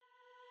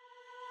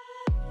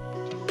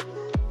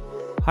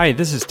Hi,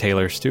 this is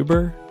Taylor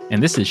Steuber.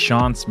 And this is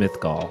Sean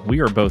Smithgall. We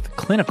are both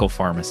clinical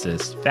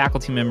pharmacists,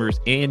 faculty members,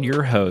 and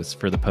your hosts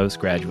for the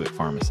Postgraduate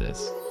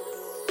Pharmacists.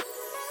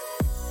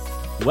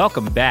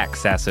 Welcome back,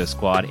 Sasso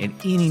Squad, and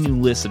any new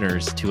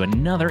listeners to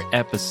another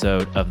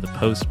episode of the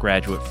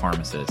Postgraduate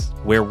Pharmacist,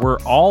 where we're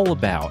all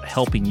about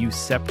helping you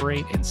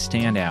separate and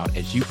stand out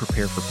as you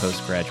prepare for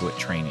postgraduate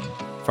training.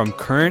 From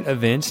current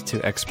events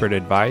to expert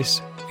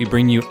advice, we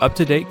bring you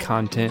up-to-date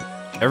content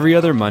every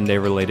other Monday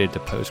related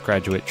to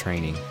postgraduate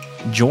training.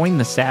 Join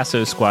the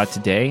Sasso Squad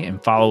today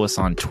and follow us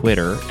on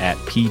Twitter at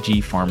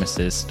PG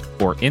Pharmacist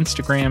or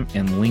Instagram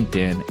and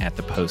LinkedIn at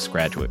the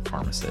Postgraduate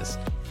Pharmacist.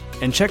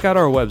 And check out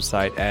our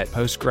website at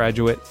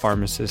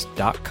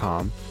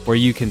postgraduatepharmacist.com, where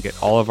you can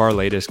get all of our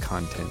latest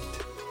content.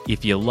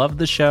 If you love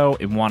the show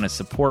and want to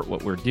support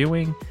what we're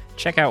doing,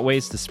 check out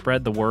ways to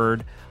spread the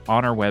word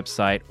on our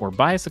website or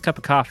buy us a cup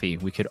of coffee.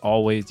 We could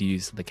always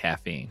use the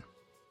caffeine.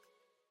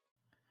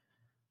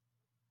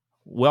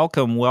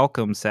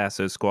 Welcome,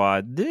 Sasso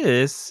Squad.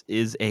 This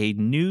is a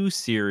new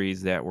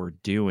series that we're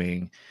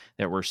doing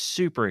that we're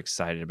super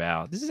excited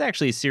about. This is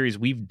actually a series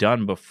we've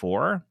done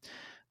before,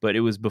 but it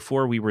was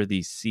before we were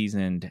these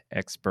seasoned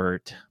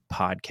expert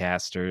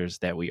podcasters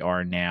that we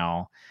are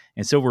now.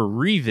 And so we're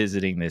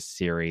revisiting this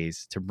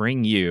series to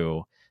bring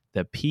you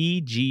the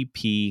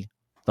PGP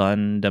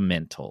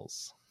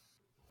Fundamentals.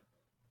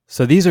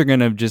 So these are going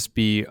to just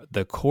be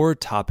the core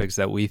topics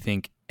that we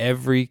think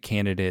every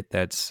candidate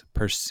that's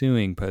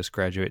pursuing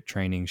postgraduate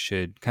training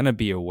should kind of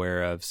be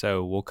aware of.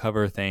 So we'll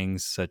cover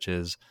things such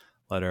as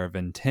letter of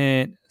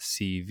intent,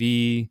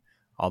 CV,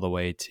 all the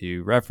way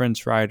to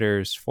reference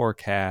writers,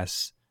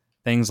 forecasts,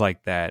 things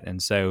like that.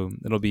 And so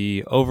it'll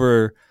be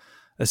over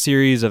a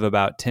series of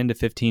about 10 to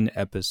 15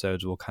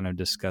 episodes. We'll kind of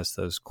discuss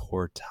those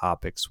core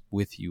topics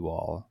with you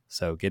all.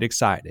 So get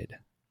excited.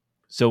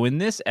 So in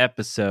this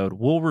episode,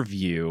 we'll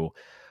review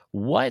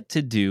what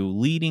to do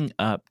leading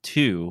up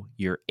to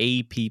your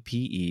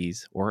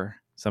APPEs, or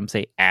some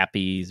say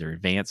APPEs, or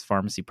advanced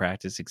pharmacy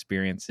practice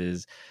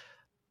experiences,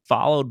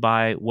 followed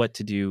by what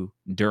to do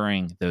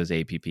during those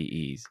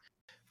APPEs.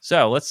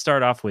 So let's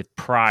start off with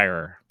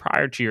prior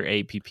to your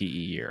APPE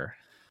year.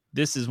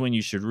 This is when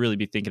you should really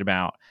be thinking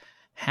about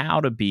how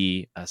to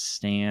be a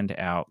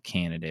standout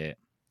candidate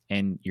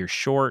and your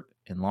short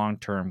and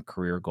long-term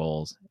career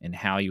goals and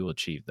how you will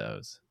achieve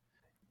those.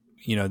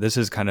 You know, this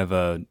is kind of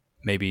a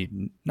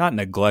maybe not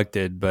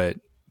neglected, but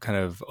kind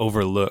of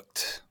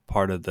overlooked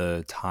part of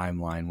the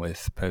timeline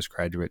with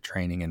postgraduate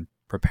training and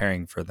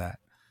preparing for that.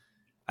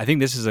 I think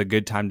this is a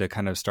good time to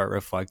kind of start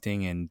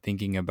reflecting and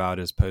thinking about,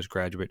 is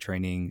postgraduate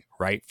training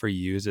right for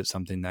you? Is it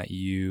something that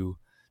you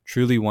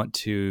truly want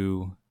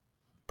to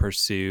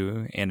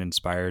pursue and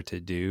inspire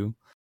to do?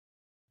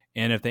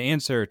 And if the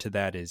answer to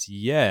that is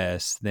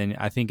yes, then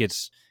I think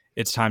it's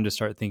time to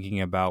start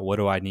thinking about, what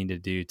do I need to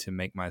do to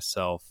make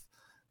myself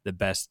the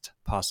best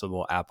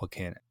possible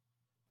applicant,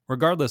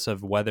 regardless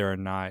of whether or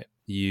not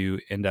you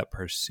end up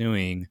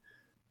pursuing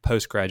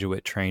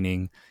postgraduate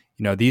training.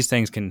 You know, these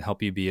things can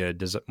help you be a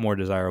more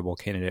desirable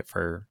candidate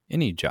for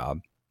any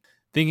job.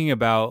 Thinking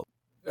about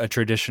a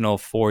traditional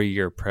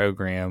 4-year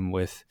program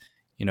with,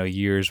 you know,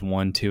 years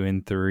 1, 2,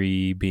 and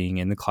 3 being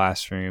in the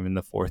classroom and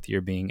the 4th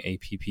year being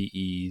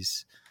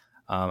APPEs,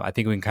 I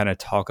think we can kind of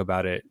talk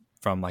about it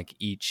from like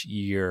each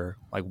year,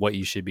 like what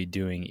you should be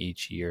doing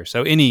each year.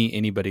 So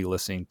anybody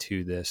listening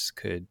to this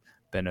could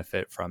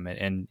benefit from it.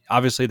 And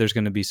obviously there's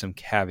going to be some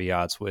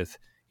caveats with,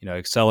 you know,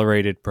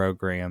 accelerated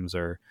programs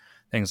or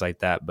things like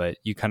that, but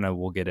you kind of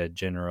will get a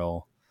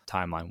general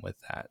timeline with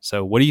that.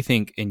 So what do you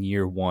think in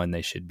year 1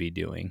 they should be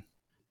doing?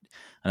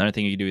 Another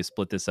thing you can do is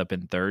split this up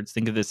in thirds.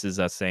 Think of this as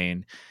us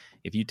saying,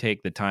 if you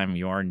take the time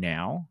you are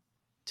now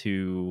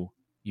to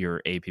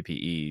your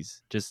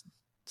APPEs, just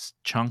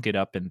chunk it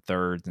up in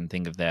thirds and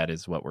think of that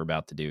as what we're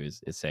about to do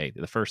is say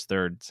the first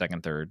third,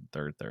 second third,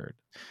 third.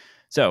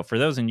 So for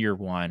those in year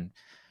 1,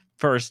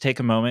 first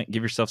take a moment,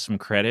 give yourself some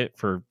credit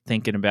for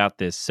thinking about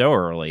this so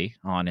early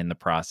on in the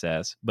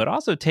process, but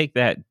also take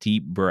that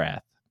deep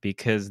breath,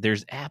 because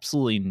there's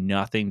absolutely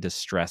nothing to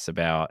stress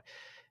about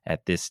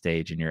at this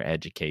stage in your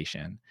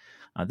education.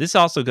 This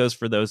also goes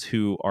for those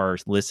who are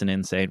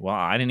listening saying, well,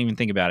 I didn't even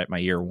think about it my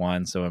year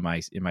 1, so am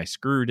I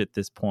screwed at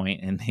this point?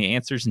 And the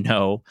answer is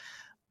no.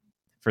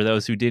 For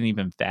those who didn't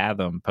even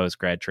fathom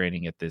post-grad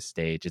training at this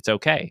stage, it's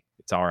okay.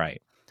 It's all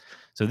right.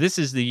 So this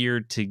is the year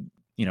to,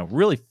 you know,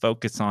 really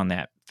focus on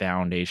that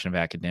foundation of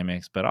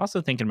academics, but also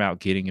thinking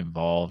about getting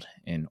involved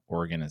in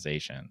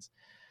organizations.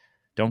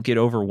 Don't get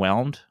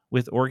overwhelmed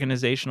with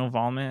organizational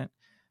involvement.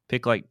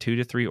 Pick like 2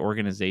 to 3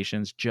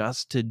 organizations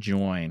just to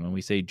join. When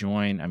we say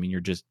join, I mean,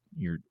 you're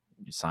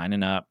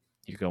signing up,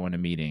 you're going to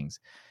meetings,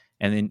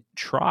 and then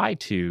try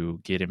to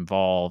get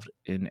involved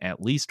in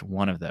at least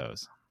one of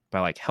those by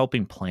like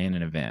helping plan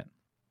an event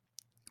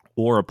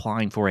or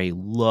applying for a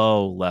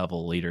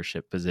low-level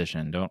leadership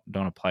position.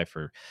 Don't apply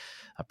for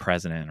a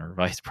president or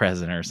vice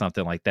president or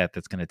something like that.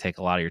 That's going to take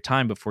a lot of your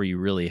time before you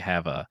really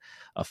have a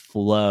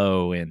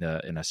flow and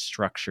a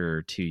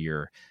structure to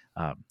your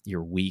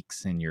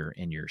weeks and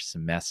your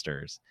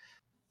semesters.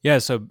 Yeah.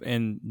 So,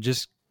 and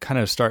just kind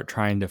of start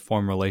trying to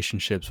form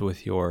relationships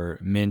with your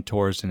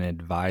mentors and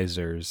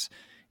advisors.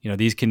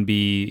 These can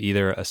be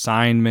either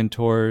assigned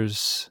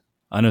mentors,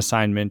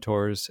 unassigned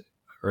mentors,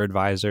 or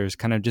advisors.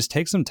 Kind of just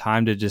take some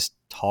time to just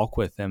talk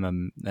with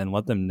them and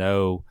let them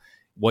know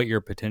what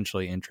you're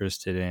potentially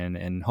interested in.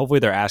 And hopefully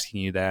they're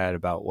asking you that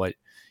about what,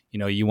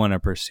 you want to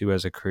pursue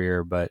as a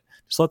career, but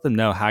just let them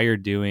know how you're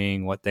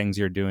doing, what things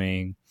you're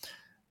doing.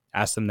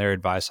 Ask them their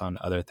advice on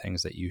other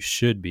things that you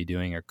should be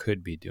doing or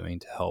could be doing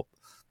to help,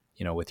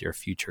 with your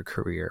future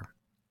career.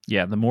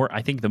 Yeah,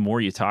 I think the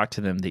more you talk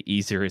to them, the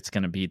easier it's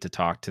going to be to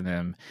talk to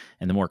them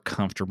and the more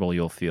comfortable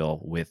you'll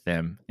feel with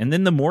them. And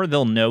then the more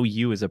they'll know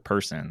you as a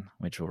person,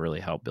 which will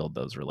really help build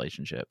those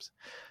relationships.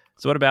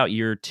 So what about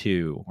year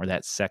 2 or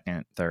that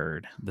second,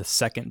 third? The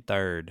second,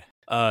 third.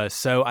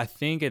 So I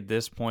think at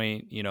this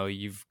point,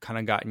 you've kind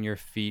of gotten your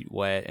feet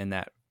wet in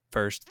that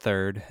first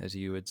third, as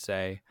you would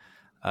say.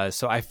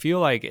 So I feel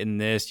like in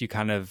this, you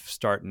kind of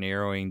start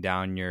narrowing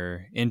down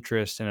your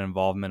interest and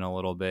involvement a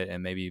little bit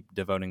and maybe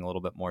devoting a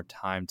little bit more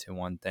time to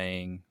one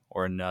thing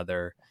or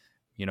another.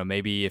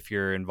 Maybe if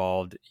you're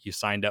involved, you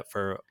signed up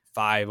for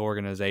 5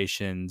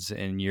 organizations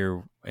in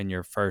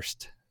your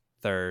first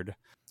third,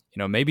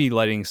 maybe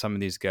letting some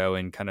of these go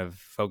and kind of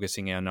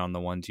focusing in on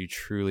the ones you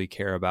truly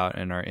care about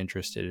and are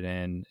interested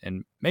in.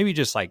 And maybe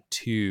just like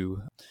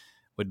 2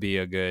 would be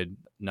a good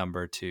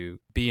number to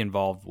be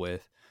involved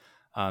with.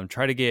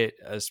 Try to get,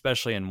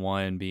 especially in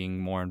one, being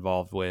more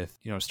involved with,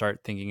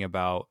 start thinking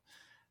about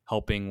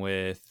helping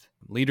with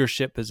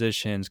leadership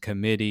positions,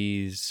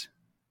 committees,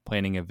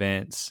 planning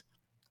events,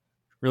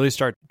 really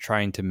start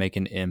trying to make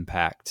an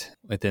impact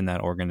within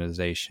that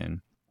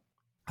organization.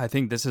 I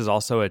think this is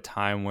also a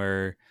time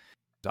where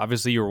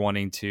obviously you're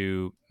wanting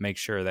to make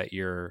sure that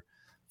you're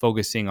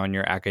focusing on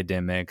your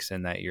academics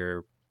and that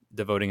you're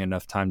devoting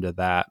enough time to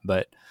that.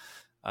 But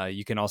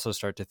you can also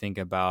start to think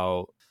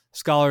about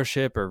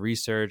scholarship or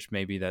research.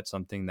 Maybe that's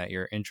something that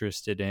you're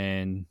interested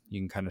in. You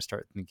can kind of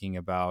start thinking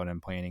about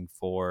and planning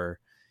for,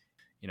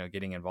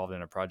 getting involved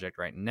in a project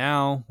right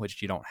now,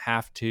 which you don't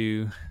have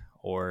to,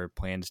 or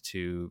plans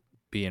to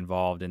be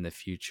involved in the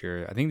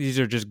future. I think these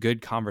are just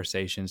good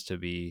conversations to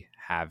be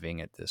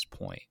having at this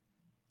point.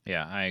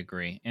 Yeah, I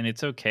agree. And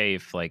it's okay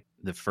if like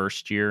the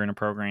first year in a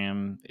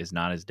program is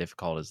not as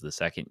difficult as the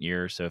second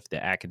year. So if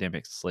the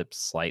academics slips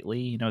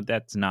slightly,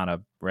 that's not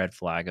a red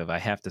flag of I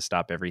have to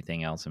stop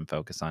everything else and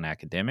focus on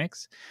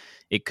academics.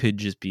 It could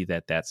just be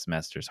that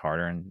semester's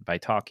harder. And by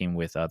talking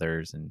with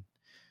others and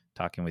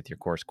talking with your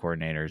course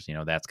coordinators,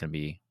 that's going to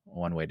be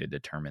one way to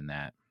determine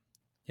that.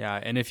 Yeah,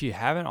 and if you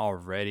haven't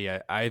already,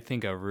 I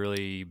think a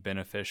really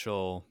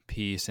beneficial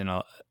piece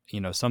and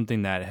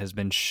something that has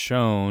been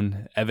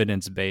shown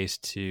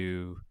evidence-based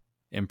to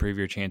improve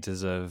your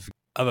chances of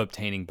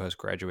obtaining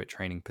postgraduate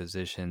training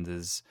positions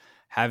is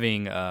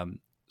having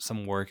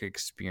some work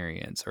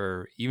experience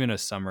or even a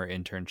summer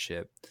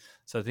internship.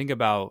 So think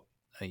about,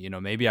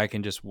 maybe I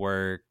can just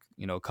work,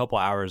 a couple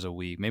hours a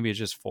week. Maybe it's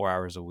just 4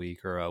 hours a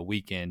week or a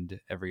weekend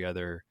every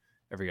other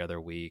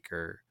week,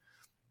 or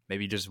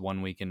maybe just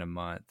 1 weekend a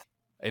month.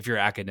 If your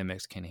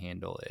academics can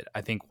handle it,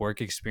 I think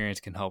work experience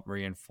can help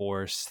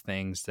reinforce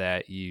things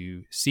that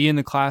you see in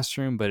the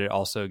classroom, but it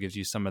also gives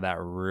you some of that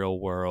real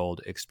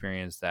world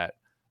experience that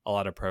a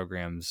lot of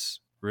programs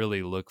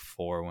really look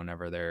for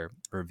whenever they're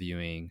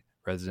reviewing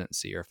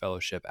residency or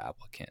fellowship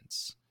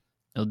applicants.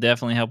 It'll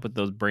definitely help with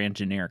those brand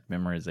generic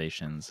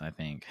memorizations, I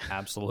think.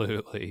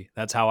 Absolutely.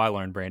 That's how I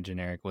learned brand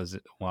generic, was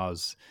while I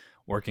was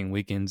working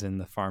weekends in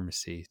the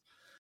pharmacy.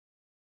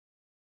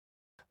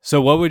 So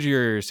what would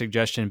your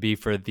suggestion be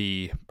for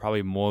the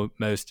probably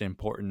most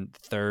important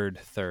third,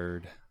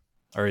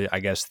 or I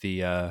guess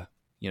the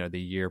the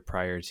year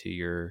prior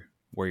to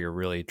where you're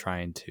really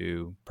trying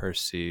to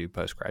pursue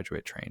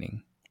postgraduate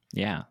training?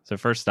 Yeah. So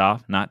first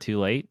off, not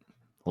too late.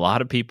 A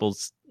lot of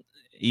people's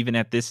even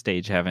at this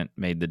stage haven't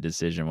made the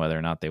decision whether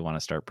or not they want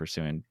to start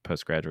pursuing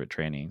postgraduate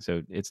training.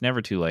 So it's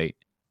never too late.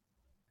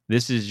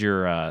 This is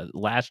your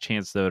last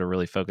chance, though, to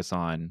really focus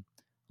on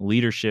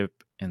leadership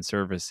and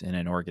service in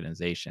an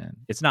organization.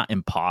 It's not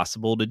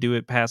impossible to do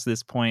it past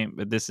this point,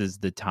 but this is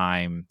the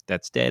time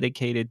that's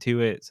dedicated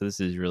to it. So this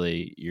is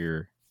really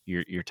your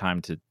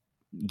time to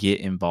get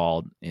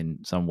involved in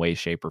some way,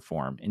 shape, or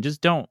form. And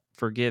just don't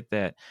forget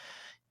that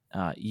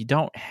you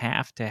don't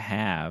have to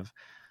have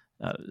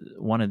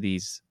one of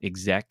these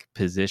exec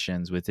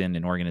positions within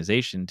an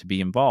organization to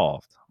be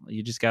involved.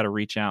 You just got to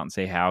reach out and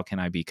say, how can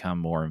I become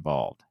more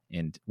involved?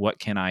 And what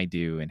can I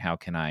do? And how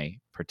can I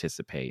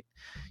participate?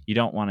 You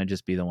don't want to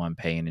just be the one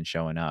paying and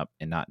showing up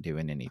and not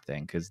doing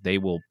anything, because they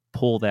will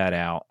pull that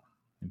out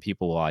and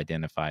people will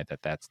identify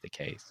that that's the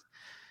case.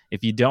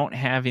 If you don't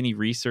have any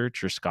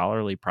research or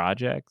scholarly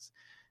projects,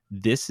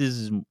 this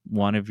is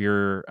one of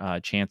your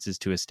chances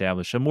to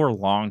establish a more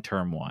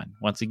long-term one.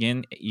 Once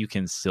again, you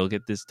can still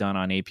get this done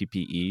on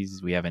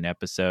APPEs. We have an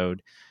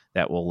episode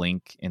that we'll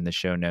link in the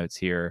show notes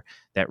here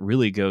that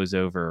really goes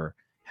over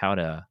how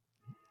to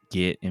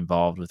get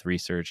involved with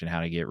research and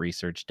how to get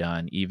research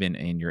done, even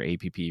in your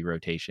APPE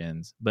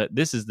rotations. But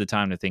this is the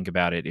time to think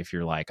about it if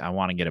you're like, I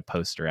want to get a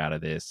poster out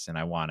of this and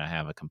I want to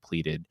have a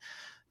completed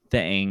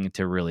thing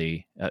to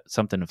really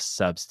something of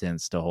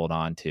substance to hold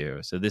on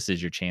to. So this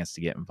is your chance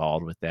to get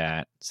involved with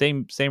that.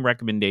 Same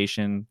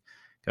recommendation.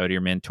 Go to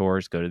your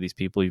mentors, go to these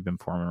people you've been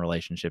forming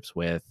relationships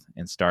with,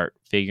 and start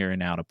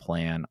figuring out a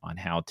plan on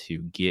how to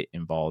get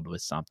involved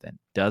with something.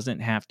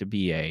 Doesn't have to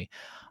be a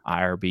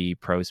IRB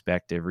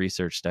prospective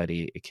research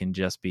study. It can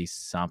just be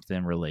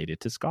something related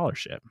to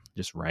scholarship,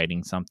 just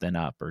writing something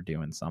up or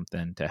doing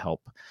something to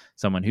help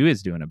someone who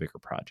is doing a bigger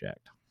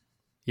project.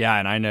 Yeah,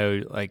 and I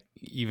know like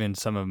even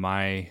some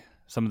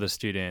of the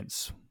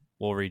students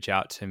will reach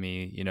out to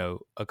me, you know,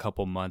 a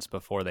couple months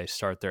before they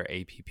start their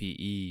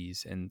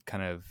APPEs and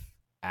kind of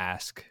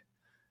ask,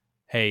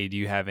 hey, do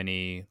you have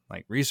any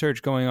like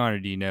research going on, or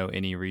do you know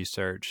any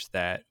research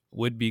that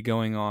would be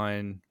going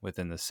on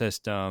within the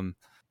system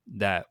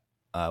that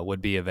would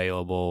be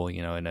available,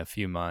 you know, in a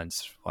few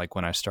months, like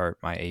when I start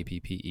my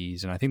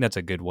APPEs? And I think that's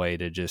a good way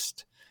to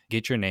just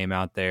get your name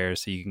out there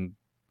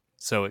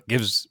so it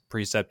gives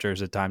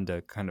preceptors a time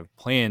to kind of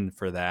plan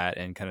for that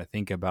and kind of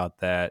think about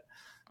that,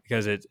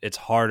 because it's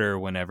harder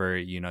whenever,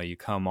 you know, you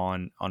come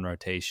on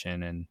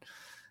rotation and,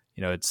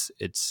 you know,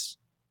 it's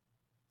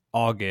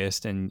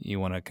August and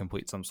you want to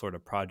complete some sort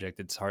of project.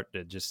 It's hard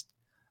to just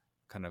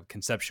kind of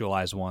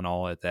conceptualize one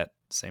all at that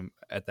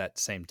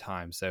same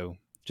time. So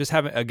just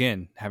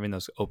having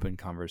those open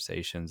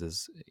conversations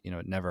is, you know,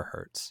 it never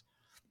hurts.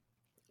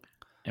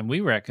 And we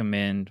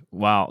recommend,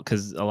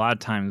 because a lot of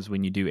times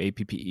when you do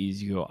APPEs,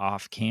 you go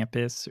off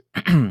campus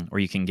or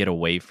you can get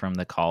away from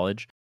the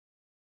college.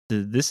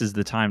 This is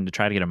the time to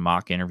try to get a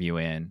mock interview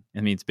in.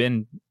 I mean, it's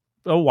been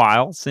a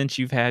while since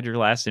you've had your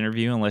last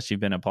interview, unless you've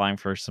been applying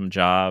for some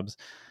jobs.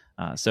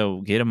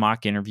 So get a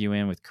mock interview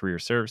in with career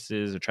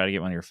services, or try to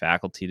get one of your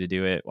faculty to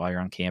do it while you're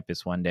on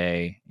campus one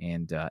day,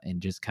 and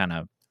just kind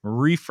of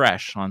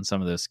refresh on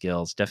some of those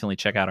skills. Definitely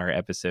check out our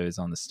episodes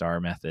on the STAR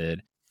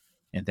method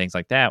and things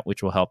like that,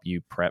 which will help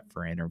you prep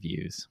for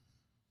interviews.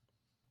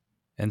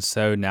 And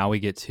so now we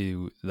get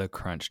to the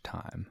crunch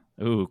time.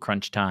 Ooh,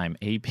 crunch time.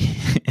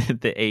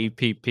 The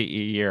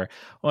APPE year.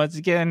 Once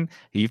again,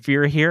 if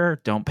you're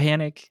here, don't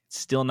panic. It's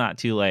still not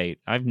too late.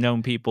 I've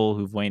known people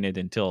who've waited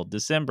until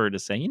December to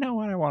say, you know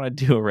what, I want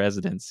to do a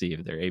residency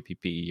of their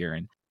APPE year,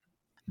 and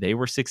they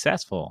were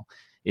successful.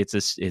 It's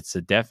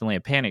definitely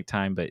a panic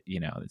time, but you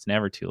know, it's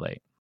never too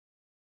late.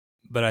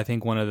 But I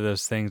think one of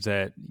those things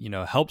that, you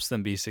know, helps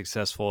them be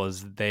successful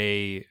is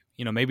they,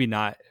 you know, maybe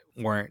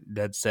weren't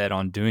dead set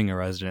on doing a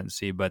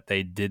residency, but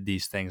they did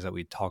these things that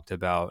we talked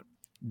about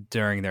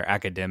during their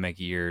academic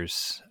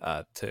years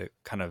to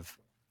kind of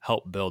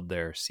help build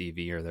their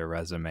CV or their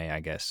resume,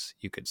 I guess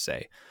you could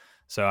say.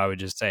 So I would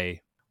just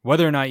say,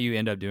 whether or not you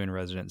end up doing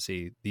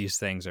residency, these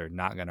things are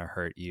not going to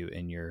hurt you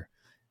in your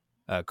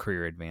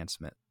career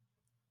advancement.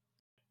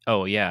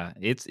 Oh yeah,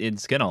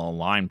 it's gonna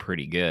align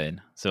pretty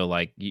good. So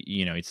like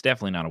you know, it's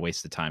definitely not a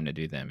waste of time to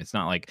do them. It's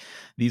not like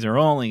these are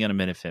only gonna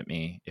benefit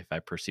me if I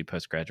pursue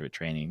postgraduate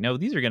training. No,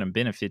 these are gonna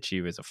benefit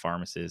you as a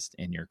pharmacist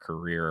in your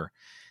career,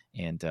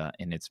 and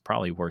it's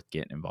probably worth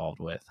getting involved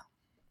with.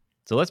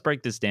 So let's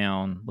break this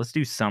down. Let's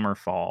do summer,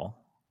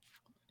 fall.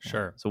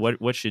 Sure. So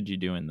what should you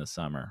do in the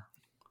summer?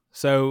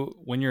 So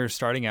when you're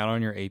starting out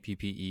on your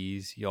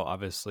APPEs, you'll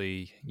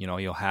obviously, you know,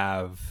 you'll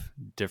have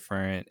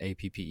different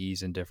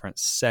APPEs in different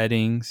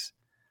settings.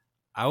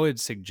 I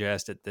would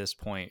suggest at this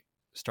point,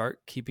 start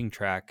keeping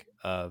track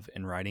of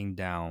and writing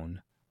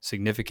down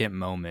significant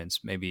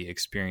moments, maybe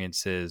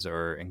experiences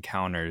or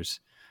encounters.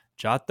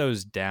 Jot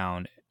those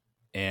down,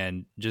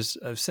 and just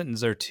a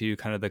sentence or two,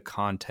 kind of the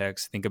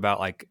context. Think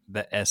about like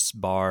the S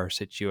bar: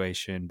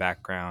 situation,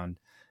 background,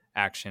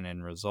 action,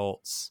 and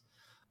results.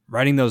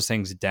 Writing those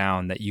things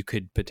down that you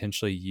could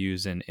potentially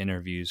use in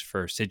interviews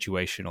for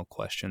situational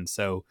questions.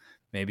 So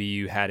maybe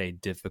you had a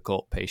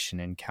difficult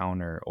patient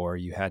encounter, or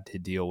you had to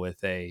deal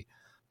with a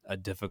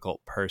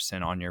difficult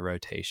person on your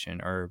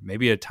rotation, or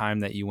maybe a time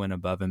that you went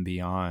above and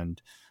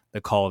beyond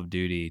the call of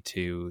duty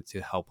to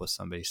help with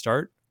somebody.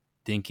 Start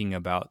thinking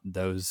about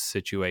those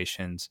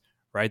situations,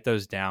 write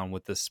those down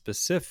with the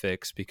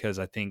specifics, because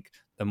I think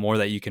the more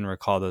that you can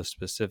recall those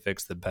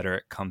specifics, the better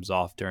it comes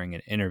off during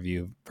an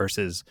interview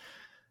versus,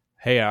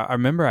 hey, I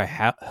remember I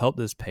helped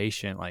this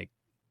patient like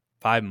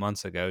 5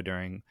 months ago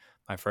during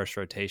my first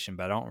rotation,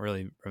 but I don't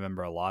really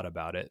remember a lot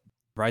about it.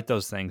 Write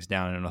those things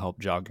down and it'll help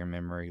jog your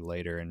memory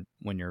later and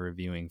when you're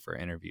reviewing for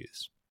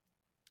interviews.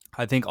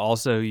 I think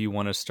also you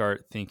want to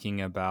start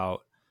thinking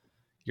about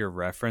your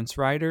reference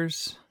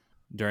writers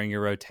during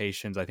your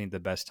rotations. I think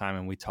the best time,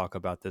 and we talk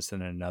about this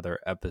in another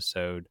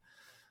episode,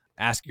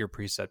 ask your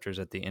preceptors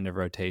at the end of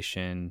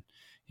rotation,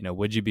 you know,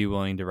 would you be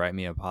willing to write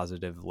me a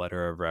positive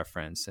letter of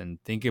reference? And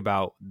think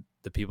about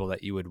the people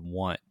that you would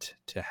want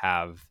to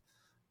have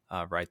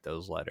write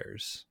those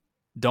letters.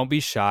 Don't be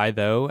shy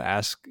though.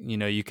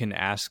 You can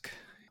ask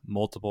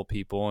multiple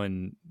people,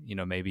 and, you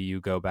know, maybe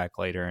you go back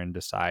later and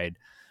decide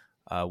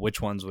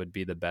which ones would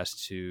be the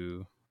best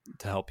to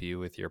to help you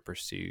with your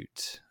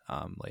pursuit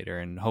later.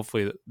 And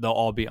hopefully they'll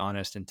all be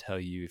honest and tell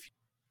you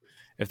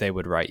if they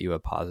would write you a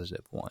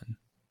positive one.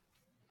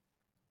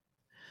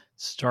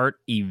 Start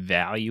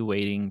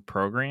evaluating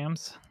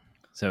programs.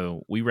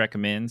 So we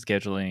recommend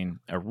scheduling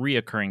a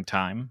reoccurring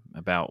time,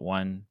 about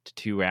 1 to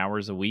 2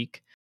 hours a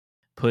week,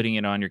 putting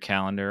it on your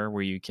calendar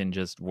where you can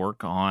just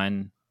work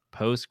on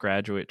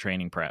postgraduate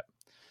training prep.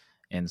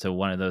 And so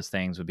one of those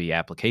things would be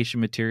application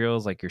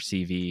materials like your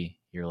CV,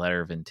 your letter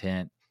of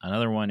intent.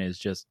 Another one is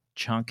just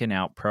chunking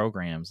out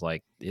programs.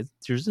 Like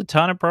there's a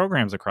ton of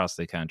programs across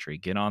the country.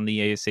 Get on the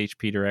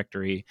ASHP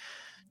directory,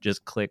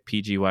 just click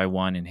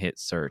PGY1 and hit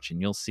search,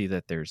 and you'll see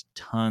that there's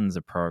tons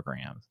of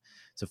programs.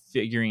 So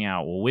figuring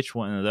out, well, which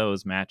one of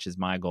those matches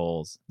my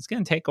goals, it's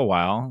going to take a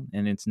while,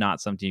 and it's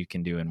not something you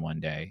can do in one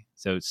day.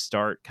 So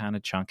start kind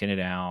of chunking it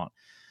out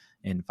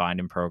and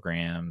finding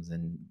programs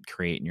and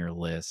creating your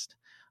list.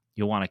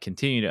 You'll want to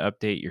continue to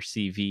update your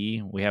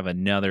CV. We have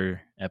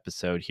another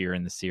episode here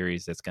in the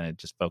series that's going to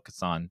just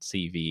focus on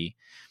CV,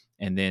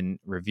 and then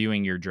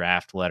reviewing your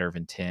draft letter of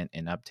intent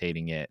and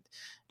updating it.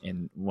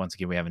 And once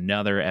again, we have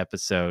another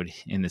episode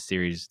in the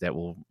series that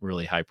will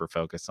really hyper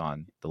focus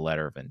on the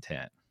letter of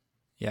intent.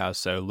 Yeah,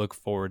 so look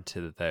forward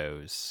to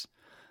those.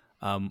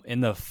 In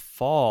the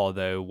fall,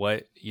 though,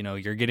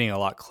 you're getting a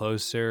lot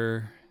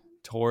closer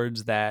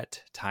towards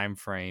that time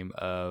frame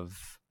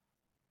of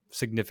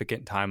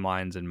significant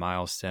timelines and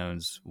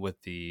milestones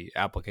with the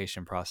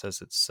application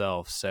process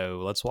itself.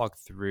 So let's walk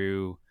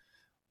through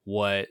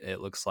what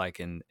it looks like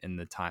in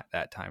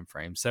that time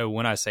frame. So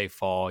when I say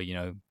fall,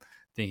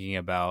 thinking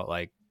about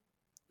like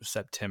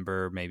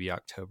September, maybe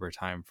October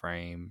time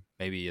frame,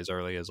 maybe as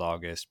early as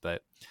August.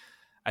 But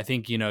I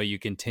think you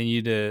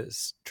continue to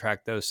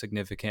track those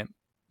significant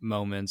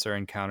moments or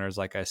encounters,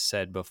 like I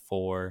said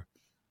before,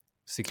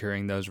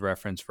 securing those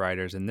reference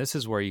writers, and this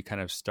is where you kind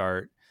of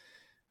start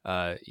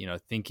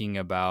thinking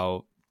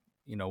about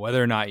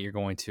whether or not you're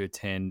going to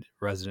attend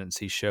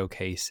residency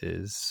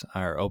showcases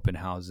or open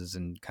houses,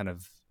 and kind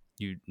of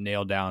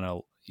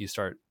you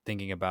start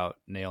thinking about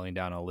nailing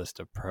down a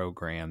list of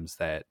programs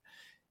that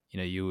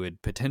you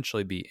would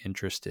potentially be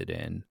interested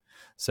in.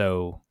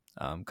 So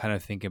kind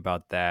of think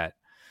about that.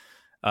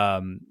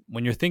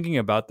 When you're thinking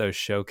about those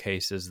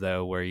showcases,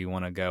 though, where you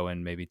want to go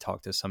and maybe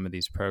talk to some of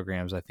these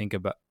programs, I think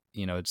about,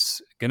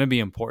 it's going to be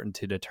important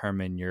to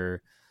determine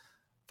your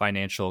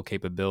financial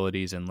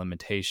capabilities and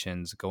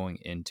limitations going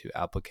into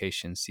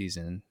application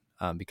season,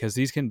 because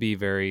these can be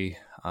very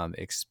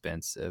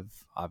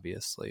expensive,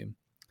 obviously.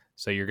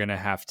 So you're going to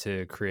have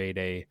to create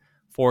a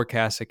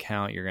forecast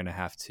account. You're going to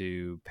have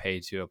to pay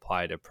to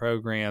apply to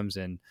programs,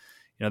 and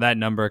that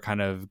number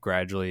kind of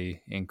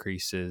gradually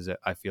increases,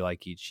 I feel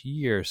like, each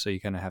year. So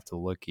you kind of have to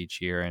look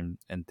each year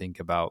and think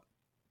about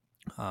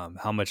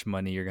how much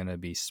money you're going to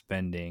be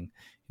spending,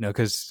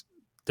 because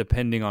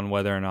depending on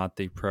whether or not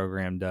the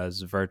program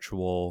does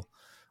virtual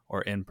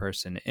or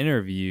in-person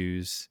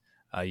interviews,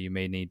 you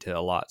may need to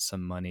allot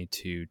some money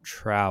to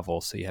travel.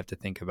 So you have to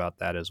think about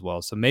that as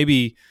well. So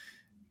maybe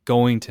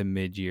going to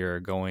mid-year,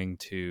 going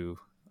to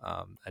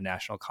a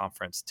national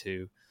conference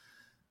to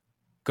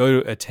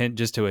go to attend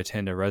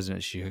a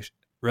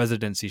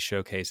residency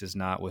showcase is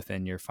not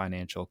within your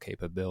financial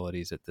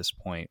capabilities at this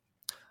point.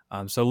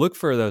 So look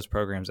for those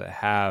programs that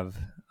have.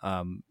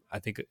 I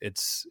think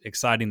it's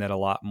exciting that a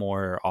lot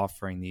more are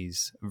offering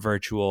these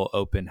virtual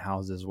open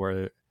houses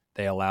where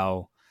they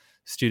allow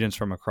students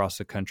from across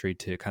the country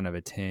to kind of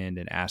attend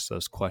and ask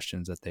those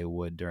questions that they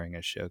would during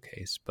a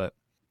showcase. But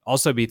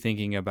also be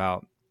thinking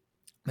about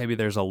maybe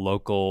there's a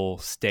local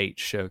state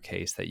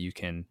showcase that you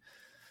can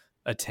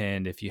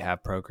attend if you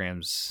have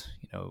programs,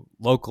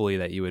 locally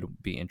that you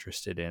would be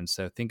interested in.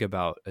 So think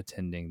about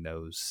attending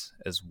those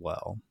as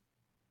well.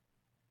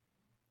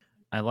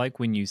 I like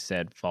when you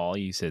said fall,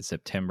 you said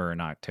September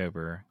and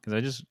October, because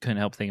I just couldn't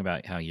help think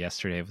about how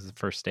yesterday was the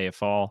first day of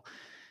fall,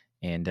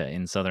 and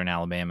in southern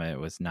Alabama it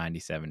was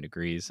 97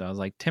 degrees. So I was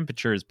like,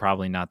 temperature is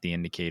probably not the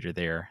indicator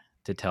there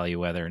to tell you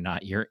whether or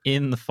not you're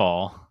in the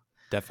fall.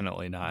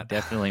 Definitely not.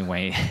 Definitely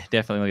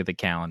definitely look at the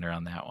calendar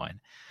on that one.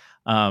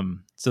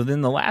 So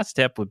then the last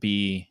step would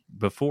be,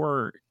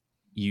 before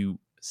you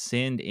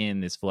send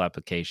in this full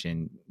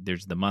application,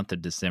 there's the month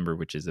of December,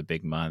 which is a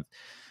big month.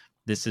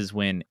 This is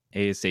when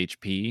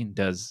ASHP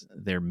does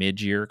their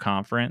mid-year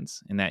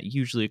conference, and that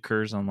usually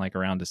occurs on like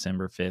around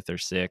December 5th or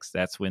 6th.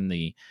 That's when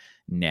the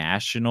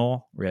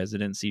national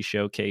residency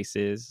showcase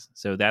is.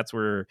 So that's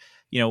where,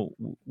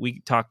 we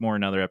talk more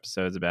in other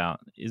episodes about,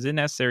 is it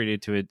necessary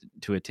to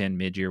attend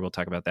mid-year? We'll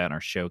talk about that in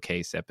our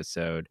showcase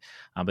episode.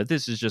 But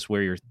this is just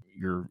where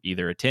you're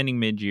either attending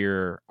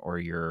mid-year or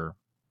you're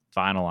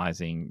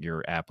finalizing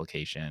your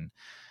application.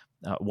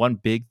 One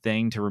big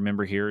thing to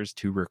remember here is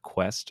to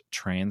request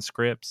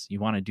transcripts. You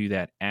want to do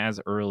that as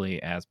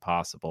early as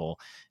possible,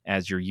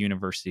 as your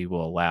university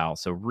will allow.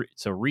 So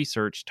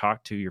research,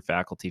 talk to your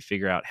faculty,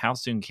 figure out, how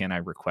soon can I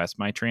request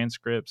my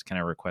transcripts? Can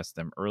I request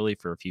them early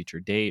for a future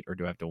date, or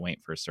do I have to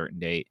wait for a certain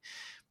date?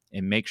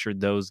 and make sure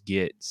those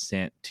get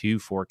sent to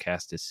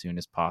Forecast as soon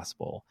as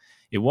possible.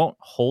 It won't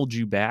hold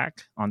you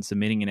back on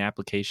submitting an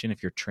application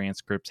if your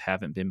transcripts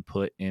haven't been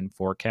put in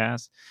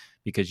Forecast,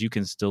 because you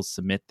can still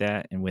submit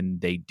that. And when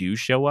they do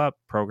show up,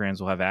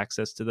 programs will have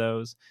access to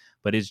those.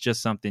 But it's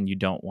just something you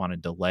don't want to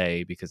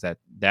delay, because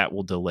that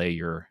will delay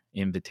your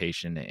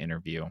invitation to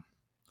interview.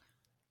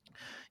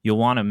 You'll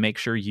want to make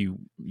sure you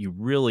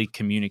really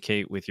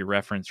communicate with your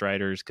reference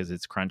writers, because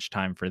it's crunch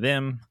time for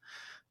them.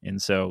 And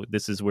so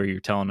this is where you're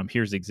telling them,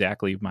 here's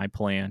exactly my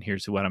plan,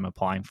 here's what I'm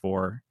applying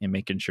for, and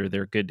making sure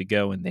they're good to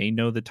go and they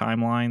know the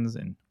timelines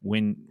and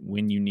when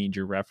you need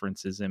your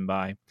references in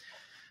by.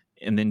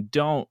 And then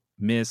don't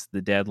miss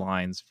the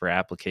deadlines for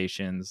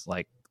applications.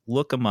 Like,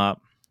 look them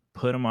up,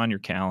 put them on your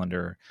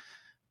calendar,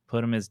 put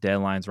them as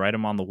deadlines, write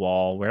them on the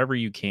wall, wherever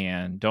you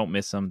can. Don't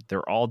miss them.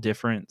 They're all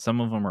different. Some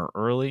of them are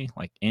early,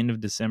 like end of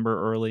December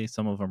early.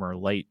 Some of them are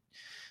late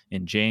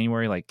in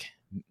January, like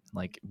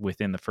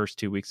within the first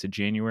 2 weeks of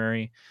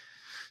January.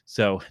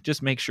 So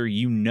just make sure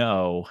you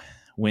know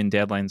when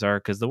deadlines are,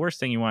 because the worst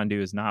thing you want to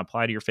do is not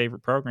apply to your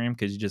favorite program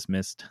because you just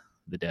missed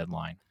the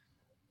deadline.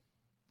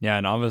 Yeah,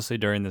 and obviously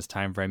during this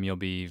time frame, you'll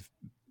be,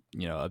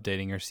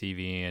 updating your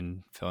CV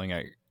and filling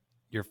out,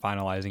 you're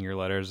finalizing your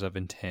letters of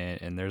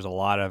intent, and there's a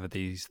lot of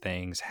these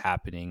things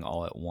happening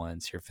all at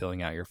once. You're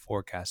filling out your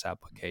Forecast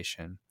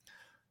application.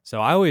 So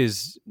I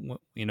always,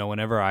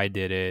 whenever I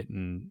did it,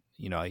 and,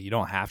 you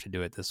don't have to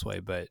do it this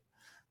way, but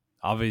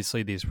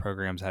obviously these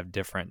programs have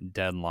different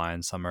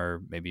deadlines. Some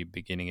are maybe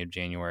beginning of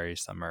January,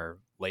 some are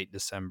late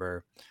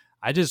December.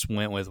 I just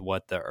went with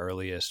what the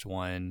earliest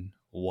one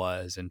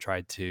was and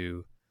tried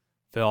to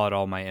fill out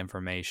all my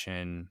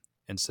information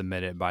and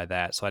submit it by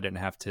that. So I didn't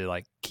have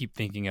to keep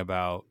thinking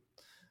about,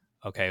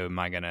 okay,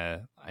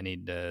 I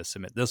need to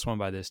submit this one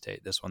by this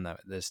date, this one by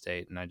this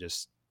date. And I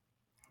just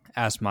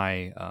asked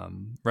my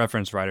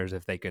reference writers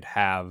if they could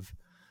have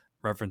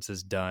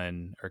references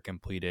done or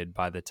completed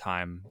by the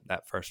time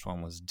that first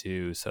one was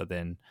due. So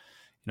then,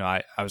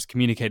 I was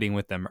communicating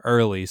with them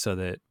early so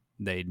that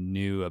they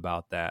knew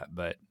about that,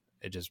 but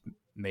it just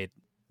made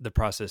the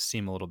process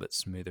seem a little bit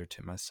smoother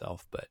to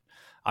myself. But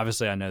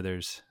obviously I know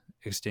there's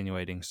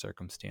extenuating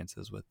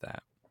circumstances with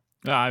that.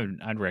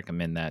 I'd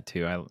recommend that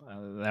too.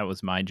 That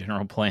was my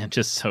general plan,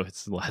 just so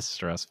it's less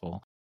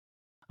stressful.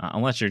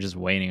 Unless you're just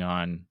waiting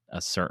on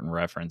a certain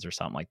reference or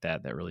something like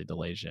that really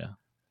delays you.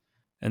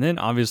 And then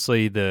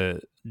obviously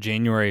the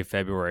January,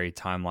 February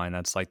timeline,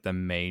 that's like the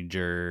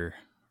major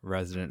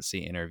residency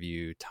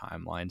interview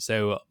timeline.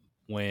 So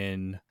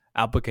when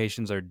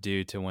applications are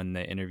due to when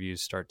the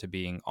interviews start to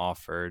being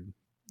offered,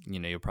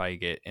 you'll probably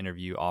get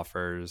interview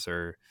offers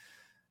or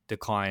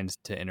declines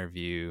to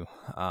interview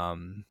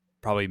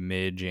probably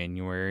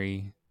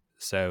mid-January.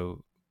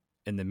 So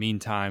in the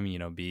meantime,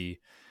 be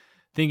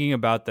thinking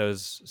about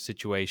those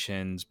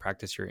situations,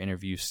 practice your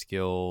interview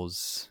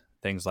skills,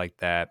 things like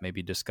that.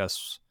 Maybe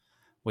discuss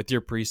with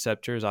your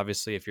preceptors,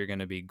 obviously, if you're going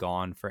to be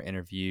gone for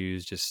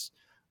interviews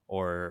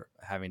or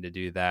having to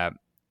do that,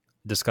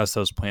 discuss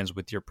those plans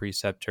with your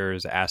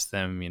preceptors. Ask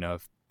them,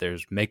 if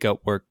there's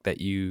makeup work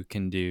that you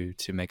can do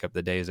to make up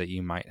the days that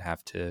you might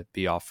have to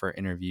be off for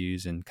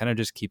interviews, and kind of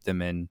just keep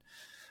them in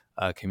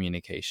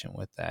communication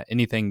with that.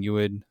 Anything you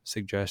would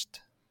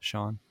suggest,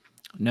 Sean?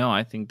 No,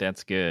 I think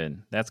that's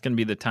good. That's going to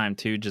be the time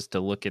too, just to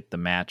look at the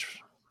match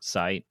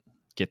site,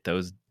 get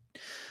those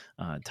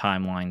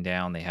timeline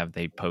down.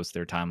 They post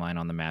their timeline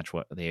on the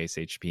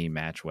ASHP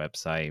match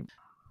website.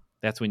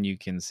 That's when you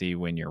can see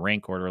when your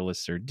rank order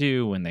lists are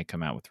due, when they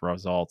come out with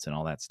results and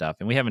all that stuff.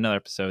 And we have another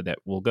episode that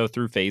we'll go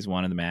through phase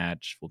 1 of the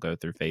match. We'll go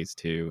through phase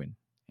 2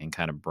 and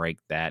kind of break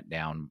that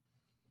down.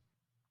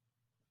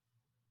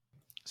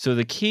 So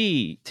the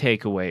key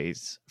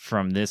takeaways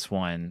from this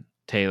one,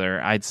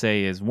 Taylor, I'd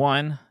say is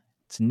 1,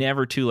 it's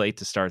never too late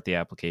to start the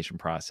application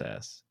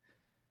process.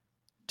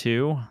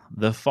 2,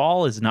 the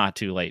fall is not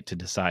too late to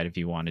decide if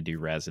you want to do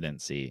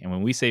residency. And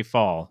when we say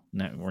fall,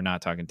 we're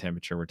not talking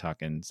temperature, we're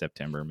talking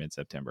September,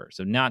 mid-September.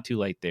 So not too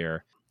late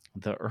there.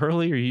 The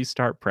earlier you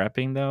start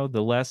prepping, though,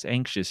 the less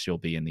anxious you'll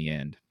be in the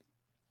end.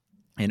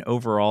 And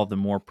overall, the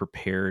more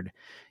prepared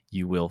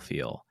you will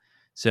feel.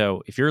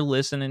 So if you're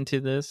listening to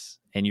this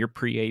and you're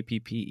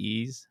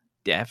pre-APPEs,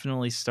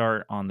 definitely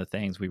start on the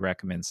things we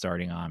recommend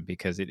starting on,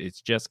 because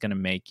it's just going to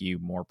make you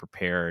more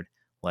prepared,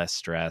 less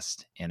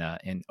stressed,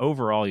 and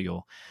overall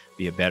you'll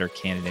be a better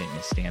candidate and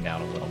you'll stand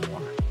out a little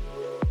more.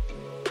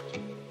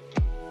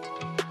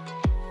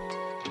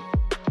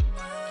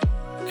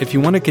 If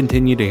you want to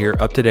continue to hear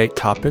up-to-date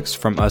topics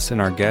from us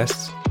and our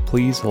guests,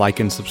 please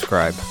like and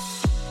subscribe.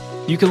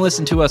 You can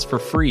listen to us for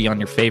free on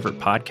your favorite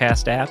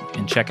podcast app,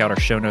 and check out our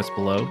show notes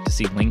below to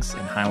see links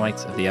and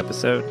highlights of the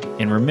episode.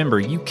 And remember,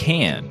 you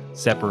can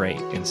separate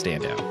and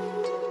stand out.